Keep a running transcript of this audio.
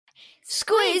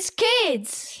Squiz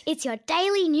Kids! It's your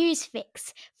daily news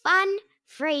fix. Fun,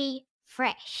 free,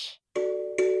 fresh.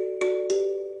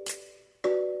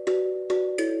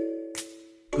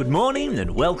 Good morning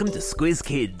and welcome to Squiz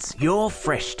Kids, your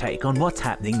fresh take on what's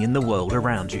happening in the world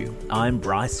around you. I'm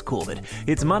Bryce Corbett.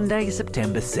 It's Monday,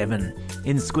 September 7.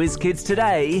 In Squiz Kids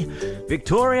today,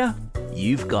 Victoria,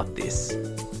 you've got this.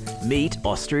 Meet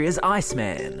Austria's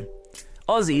Iceman.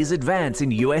 Aussies advance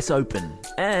in US Open.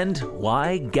 And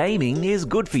why gaming is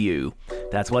good for you.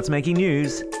 That's what's making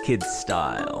news, kids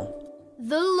style.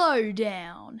 The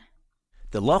Lowdown.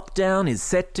 The lockdown is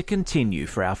set to continue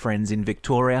for our friends in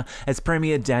Victoria as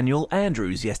Premier Daniel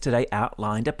Andrews yesterday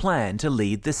outlined a plan to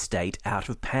lead the state out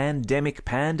of pandemic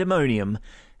pandemonium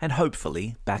and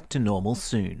hopefully back to normal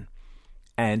soon.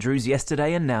 Andrews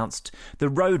yesterday announced the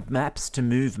roadmaps to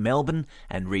move Melbourne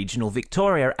and regional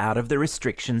Victoria out of the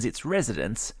restrictions its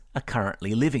residents are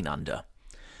currently living under.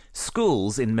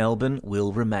 Schools in Melbourne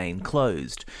will remain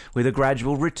closed, with a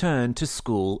gradual return to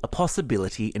school a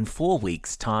possibility in 4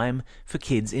 weeks' time for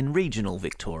kids in regional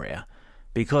Victoria.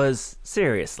 Because,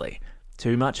 seriously,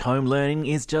 too much home learning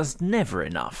is just never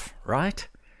enough, right?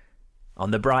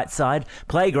 On the bright side,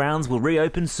 playgrounds will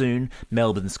reopen soon,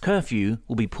 Melbourne's curfew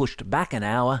will be pushed back an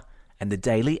hour, and the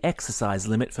daily exercise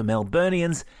limit for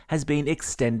Melburnians has been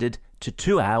extended to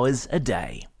 2 hours a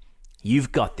day.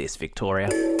 You've got this, Victoria.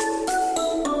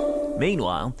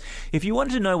 Meanwhile, if you want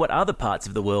to know what other parts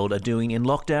of the world are doing in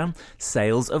lockdown,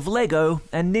 sales of Lego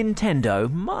and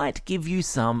Nintendo might give you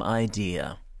some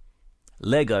idea.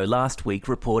 Lego last week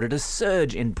reported a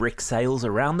surge in brick sales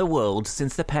around the world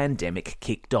since the pandemic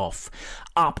kicked off,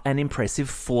 up an impressive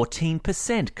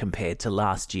 14% compared to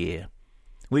last year.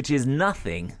 Which is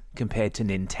nothing compared to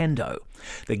Nintendo.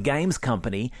 The games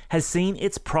company has seen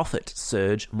its profit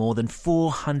surge more than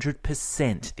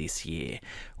 400% this year,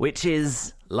 which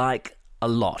is, like, a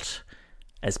lot,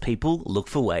 as people look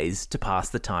for ways to pass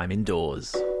the time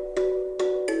indoors.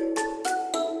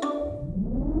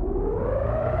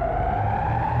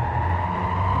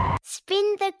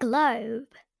 Spin the globe.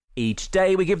 Each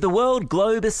day we give the world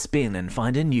globe a spin and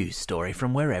find a news story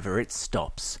from wherever it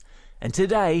stops. And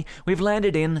today we've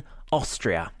landed in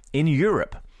Austria, in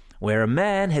Europe, where a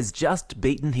man has just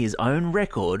beaten his own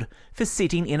record for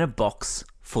sitting in a box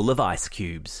full of ice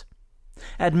cubes.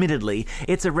 Admittedly,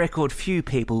 it's a record few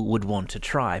people would want to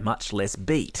try, much less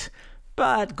beat.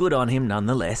 But good on him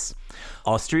nonetheless.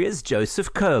 Austria's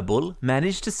Joseph Körbel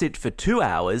managed to sit for 2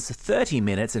 hours, 30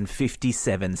 minutes and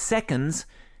 57 seconds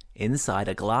inside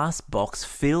a glass box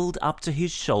filled up to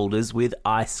his shoulders with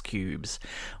ice cubes,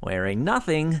 wearing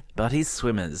nothing but his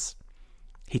swimmers.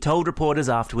 He told reporters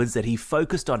afterwards that he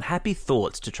focused on happy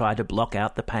thoughts to try to block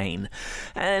out the pain.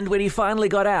 And when he finally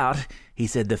got out, he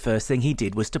said the first thing he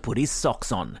did was to put his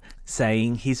socks on,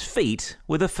 saying his feet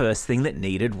were the first thing that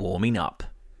needed warming up.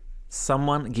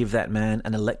 Someone give that man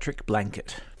an electric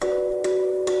blanket.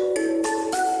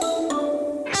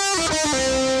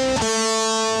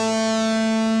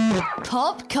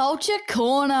 Pop Culture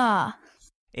Corner.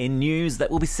 In news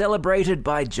that will be celebrated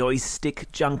by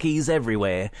joystick junkies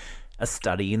everywhere, a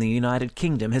study in the United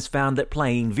Kingdom has found that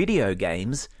playing video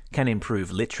games can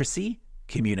improve literacy,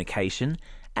 communication,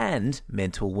 and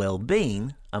mental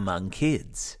well-being among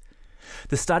kids.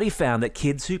 The study found that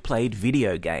kids who played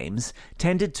video games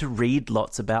tended to read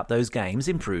lots about those games,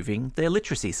 improving their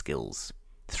literacy skills.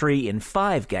 3 in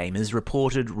 5 gamers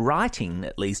reported writing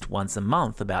at least once a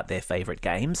month about their favourite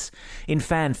games, in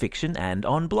fan fiction and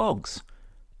on blogs.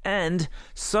 And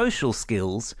social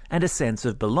skills and a sense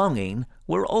of belonging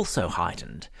were also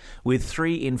heightened, with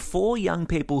 3 in 4 young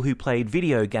people who played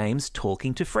video games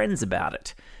talking to friends about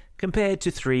it, compared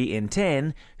to 3 in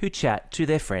 10 who chat to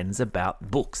their friends about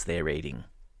books they're reading.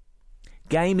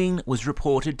 Gaming was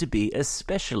reported to be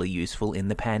especially useful in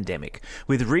the pandemic,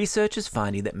 with researchers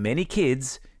finding that many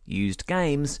kids used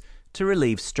games to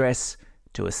relieve stress,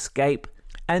 to escape,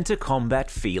 and to combat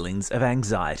feelings of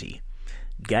anxiety.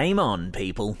 Game on,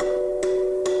 people.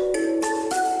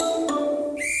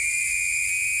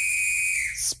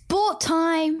 Sport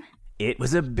time. It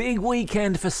was a big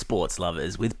weekend for sports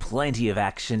lovers, with plenty of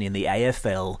action in the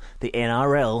AFL, the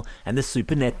NRL, and the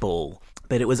Super Netball.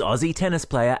 But it was Aussie tennis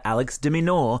player Alex de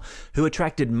Minaur who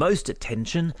attracted most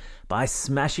attention by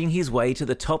smashing his way to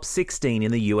the top 16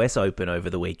 in the US Open over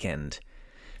the weekend.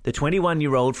 The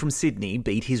 21-year-old from Sydney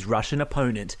beat his Russian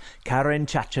opponent, Karen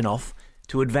Khachanov,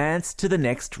 to advance to the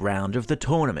next round of the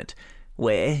tournament,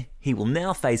 where he will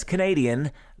now face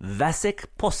Canadian Vasek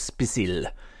Pospisil.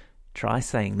 Try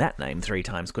saying that name 3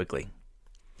 times quickly.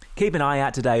 Keep an eye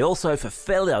out today also for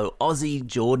fellow Aussie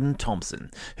Jordan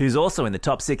Thompson, who's also in the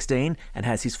top 16 and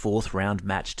has his 4th round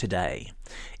match today.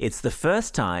 It's the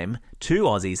first time 2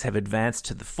 Aussies have advanced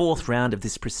to the 4th round of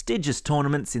this prestigious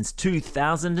tournament since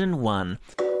 2001.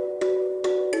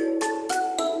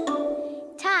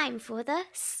 Time for the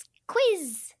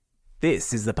quiz.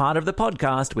 This is the part of the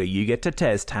podcast where you get to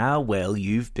test how well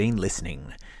you've been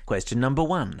listening. Question number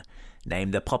 1.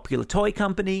 Name the popular toy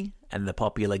company and the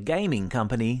popular gaming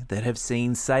company that have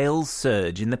seen sales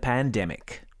surge in the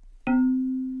pandemic.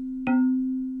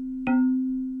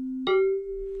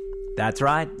 That's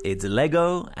right, it's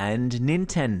Lego and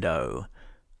Nintendo.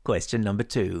 Question number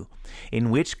 2.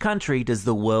 In which country does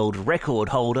the world record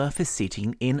holder for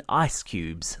sitting in ice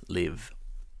cubes live?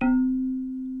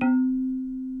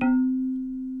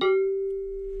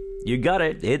 You got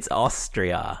it, it's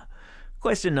Austria.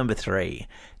 Question number 3.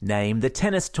 Name the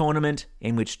tennis tournament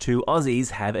in which 2 Aussies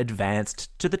have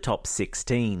advanced to the top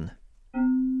 16.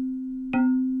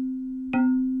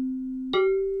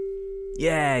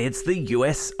 Yeah, it's the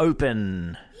US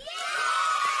Open.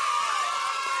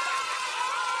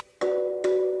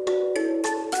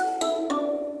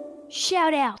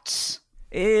 Shout outs.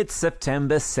 It's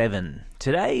September 7.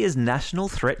 Today is National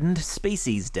Threatened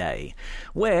Species Day,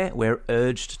 where we're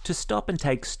urged to stop and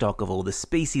take stock of all the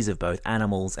species of both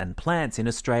animals and plants in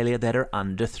Australia that are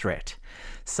under threat.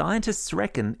 Scientists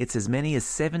reckon it's as many as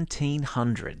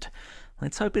 1,700.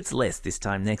 Let's hope it's less this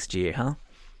time next year, huh?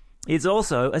 It's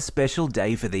also a special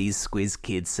day for these Squiz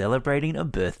kids celebrating a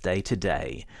birthday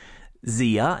today.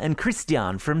 Zia and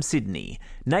Christian from Sydney,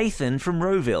 Nathan from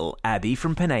Rowville, Abby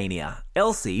from Panania,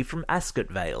 Elsie from Ascot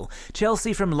Vale,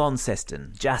 Chelsea from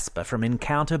Launceston, Jasper from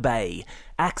Encounter Bay,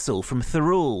 Axel from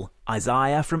Thirroul,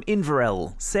 Isaiah from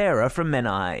Inverell, Sarah from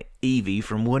Menai, Evie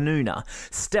from Woonona,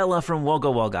 Stella from Wagga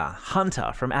Wagga,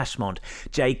 Hunter from Ashmont,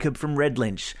 Jacob from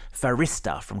Redlynch,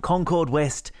 Farista from Concord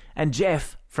West, and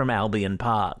Jeff from Albion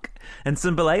Park. And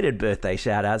some belated birthday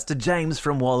shout-outs to James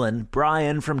from Wallen,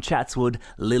 Brian from Chatswood,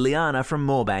 Liliana from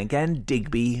Moorebank, and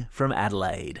Digby from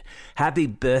Adelaide. Happy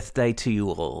birthday to you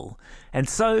all. And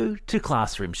so to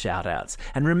classroom shout-outs.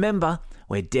 And remember,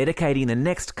 we're dedicating the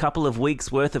next couple of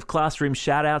weeks' worth of classroom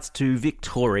shout-outs to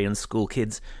Victorian school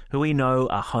kids who we know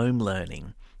are home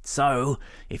learning. So,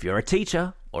 if you're a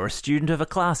teacher or a student of a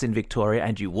class in Victoria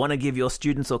and you want to give your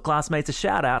students or classmates a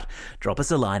shout out, drop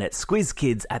us a line at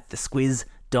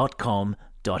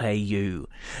squizkids@thesquiz.com.au.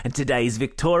 And today's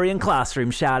Victorian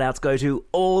classroom shout outs go to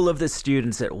all of the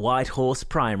students at Whitehorse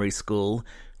Primary School,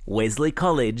 Wesley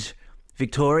College,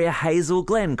 Victoria Hazel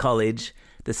Glen College,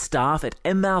 the staff at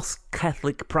Emmaus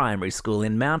Catholic Primary School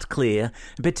in Mount Clear,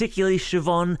 and particularly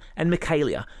Siobhan and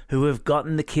Michaela, who have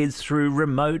gotten the kids through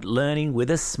remote learning with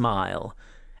a smile.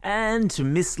 And to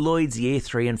Miss Lloyd's Year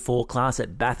 3 and 4 class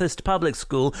at Bathurst Public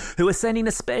School, who are sending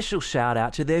a special shout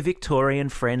out to their Victorian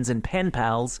friends and pen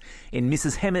pals in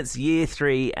Mrs. Hemmett's Year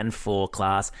 3 and 4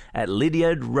 class at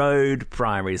Lydiard Road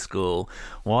Primary School.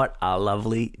 What a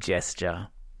lovely gesture.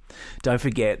 Don't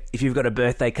forget, if you've got a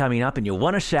birthday coming up and you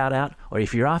want a shout out, or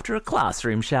if you're after a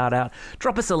classroom shout out,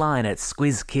 drop us a line at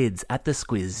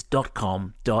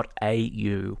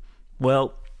squizkids@thesquiz.com.au.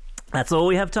 Well, that's all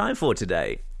we have time for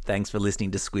today. Thanks for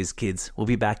listening to Squiz Kids. We'll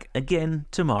be back again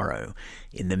tomorrow.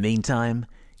 In the meantime,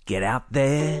 get out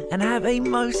there and have a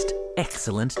most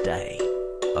excellent day.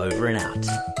 Over and out.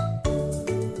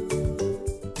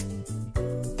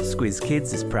 Squiz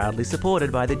Kids is proudly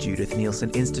supported by the Judith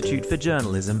Neilson Institute for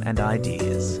Journalism and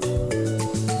Ideas.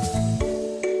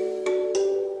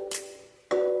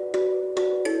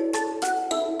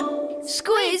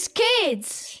 Squiz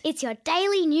Kids! It's your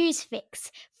daily news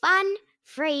fix. Fun,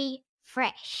 free,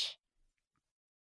 fresh.